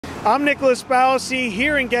I'm Nicholas Ballasy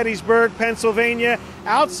here in Gettysburg, Pennsylvania,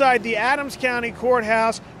 outside the Adams County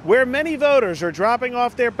Courthouse, where many voters are dropping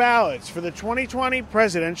off their ballots for the 2020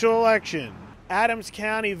 presidential election. Adams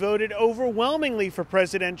County voted overwhelmingly for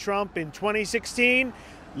President Trump in 2016.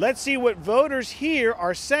 Let's see what voters here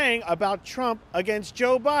are saying about Trump against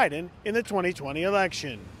Joe Biden in the 2020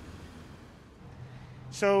 election.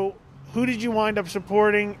 So, who did you wind up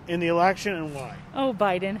supporting in the election and why? Oh,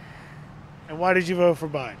 Biden. And why did you vote for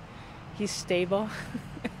Biden? He's stable.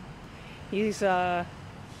 He's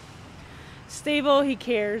stable, he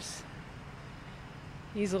cares.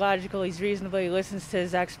 He's logical, he's reasonable, he listens to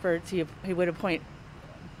his experts. He would appoint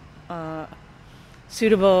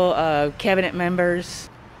suitable cabinet members.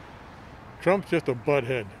 Trump's just a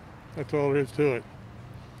butthead. That's all there is to it.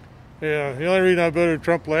 Yeah, the only reason I voted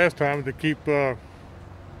Trump last time was to keep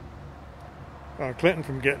Clinton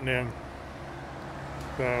from getting in.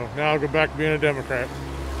 So now I'll go back to being a Democrat.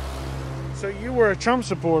 So you were a Trump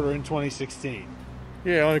supporter in 2016?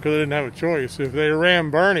 Yeah, only because I didn't have a choice. If they ran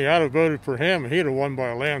Bernie, I'd have voted for him, and he'd have won by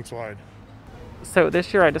a landslide. So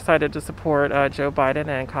this year I decided to support Joe Biden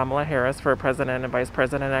and Kamala Harris for president and vice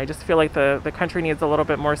president. I just feel like the country needs a little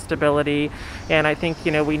bit more stability, and I think,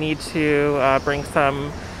 we need to bring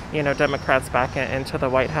some, Democrats back into the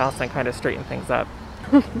White House and kind of straighten things up.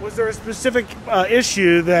 Was there a specific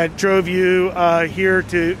issue that drove you here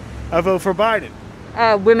to vote for Biden?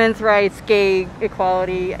 Women's rights, gay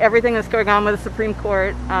equality, everything that's going on with the Supreme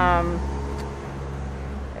Court.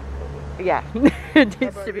 Yeah, it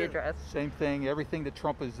needs to be addressed. Same thing. Everything that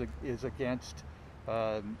Trump is against.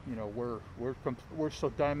 We're so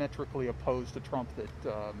diametrically opposed to Trump that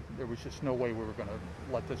there was just no way we were going to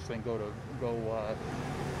let this thing go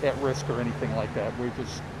at risk or anything like that.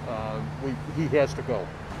 He has to go.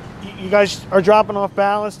 You guys are dropping off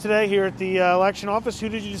ballots today here at the election office. Who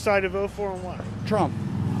did you decide to vote for and why? Trump.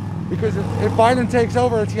 Because if Biden takes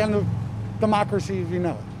over, it's the end of democracy as you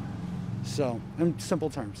know it. So, in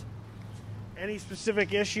simple terms. Any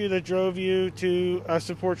specific issue that drove you to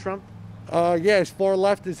support Trump? Yeah, as far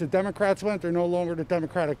left as the Democrats went, they're no longer the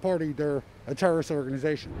Democratic Party. They're a terrorist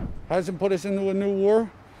organization. Hasn't put us into a new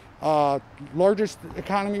war. Largest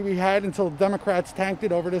economy we had until the Democrats tanked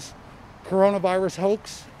it over this coronavirus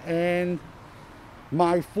hoax. And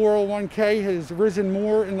my 401k has risen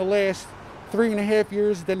more in the last 3.5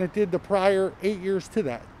 years than it did the prior 8 years to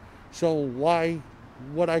that. So why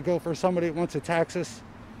would I go for somebody that wants to tax us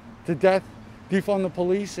to death, defund the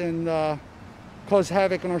police, and cause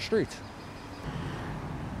havoc in our streets?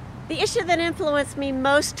 The issue that influenced me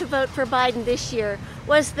most to vote for Biden this year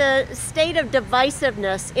was the state of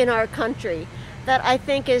divisiveness in our country that I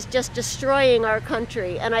think is just destroying our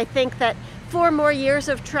country. And I think that 4 more years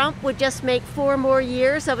of Trump would just make 4 more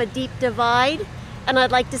years of a deep divide, and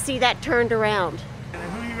I'd like to see that turned around. And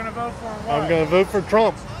who are you going to vote for and why? I'm going to vote for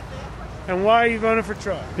Trump. And why are you voting for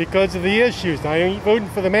Trump? Because of the issues. I ain't voting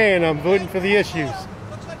for the man, I'm voting for the issues.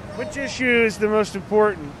 Which issue is the most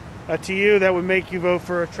important to you that would make you vote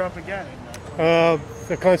for Trump again?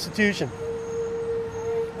 The Constitution.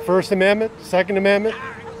 First Amendment, Second Amendment.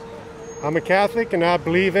 I'm a Catholic and I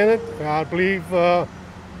believe in it. I believe, and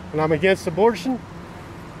I'm against abortion.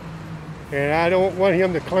 And I don't want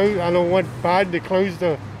him to close, I don't want Biden to close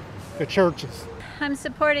the churches. I'm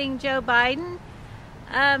supporting Joe Biden.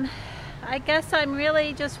 I guess I'm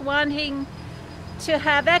really just wanting to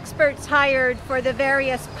have experts hired for the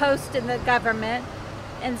various posts in the government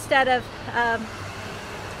instead of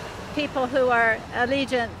people who are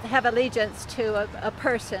have allegiance to a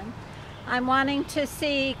person. I'm wanting to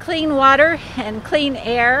see clean water and clean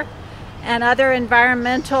air and other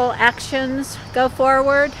environmental actions go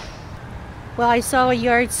forward. Well, I saw a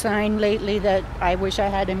yard sign lately that I wish I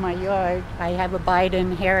had in my yard. I have a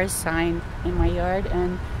Biden-Harris sign in my yard,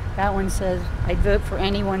 and that one says, I'd vote for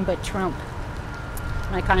anyone but Trump.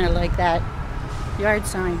 I kind of like that yard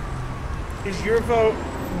sign. Is your vote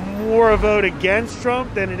more a vote against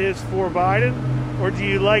Trump than it is for Biden? Or do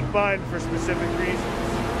you like Biden for specific reasons?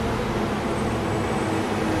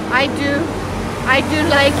 I do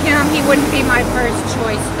like him. He wouldn't be my first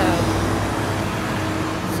choice, though.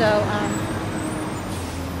 So,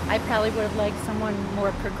 I probably would have liked someone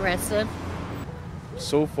more progressive.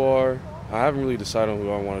 So far, I haven't really decided on who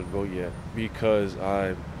I wanted to vote yet because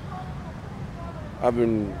I've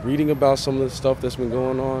been reading about some of the stuff that's been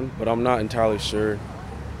going on, but I'm not entirely sure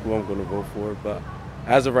who I'm going to vote for. But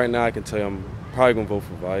as of right now, I can tell you I'm probably going to vote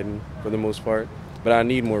for Biden for the most part, but I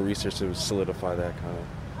need more research to solidify that kind of.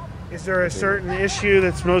 Is there a certain issue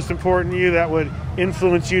that's most important to you that would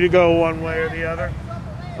influence you to go one way or the other?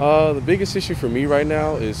 The biggest issue for me right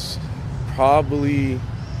now is probably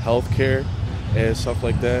healthcare. and stuff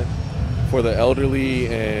like that for the elderly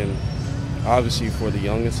and obviously for the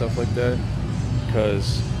young and stuff like that,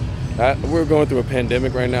 because we're going through a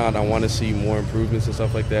pandemic right now, and I want to see more improvements and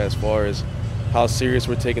stuff like that as far as how serious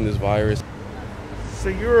we're taking this virus. So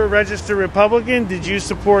you're a registered Republican. Did you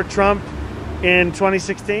support Trump in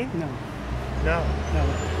 2016? No. No.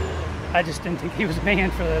 I just didn't think he was man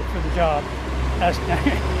for the job. I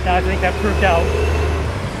think that proved out.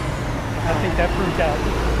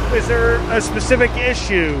 Is there a specific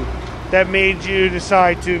issue that made you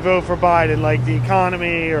decide to vote for Biden, like the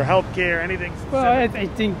economy or healthcare, anything specific? Well, I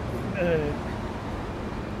think,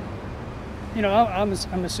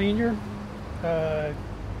 I'm a senior,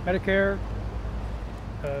 Medicare,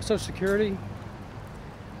 Social Security.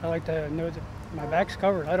 I like to know that my back's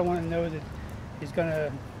covered. I don't want to know that he's going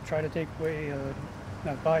to try to take away,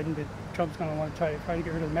 not Biden, but Trump's going to want to try to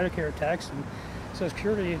get rid of the Medicare tax. And Social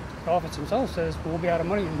Security office himself says we'll be out of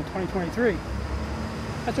money in 2023.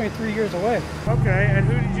 That's only 3 years away. Okay, and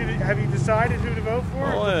have you decided who to vote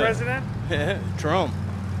for? The president? Yeah, Trump,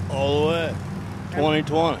 all the way.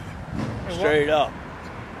 2020, straight up.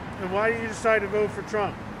 And why did you decide to vote for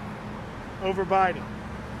Trump over Biden?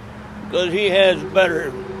 Because he has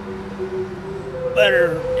better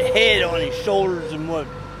head on his shoulders than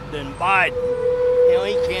Biden. You know,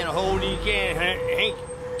 he can't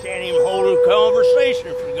even hold a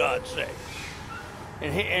conversation, for God's sake.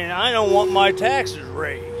 And I don't want my taxes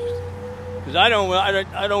raised, because I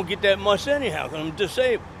don't get that much anyhow, because I'm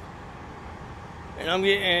disabled. And I'm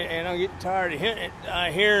getting tired of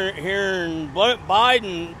hearing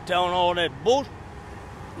Biden telling all that bullshit.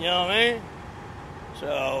 You know what I mean?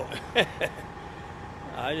 So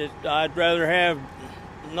I'd rather have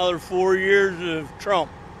another 4 years of Trump,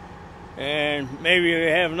 and maybe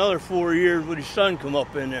have another 4 years with his son come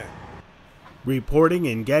up in there. Reporting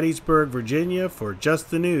in Gettysburg, Virginia for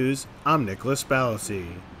Just the News, I'm Nicholas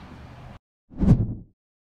Ballasy.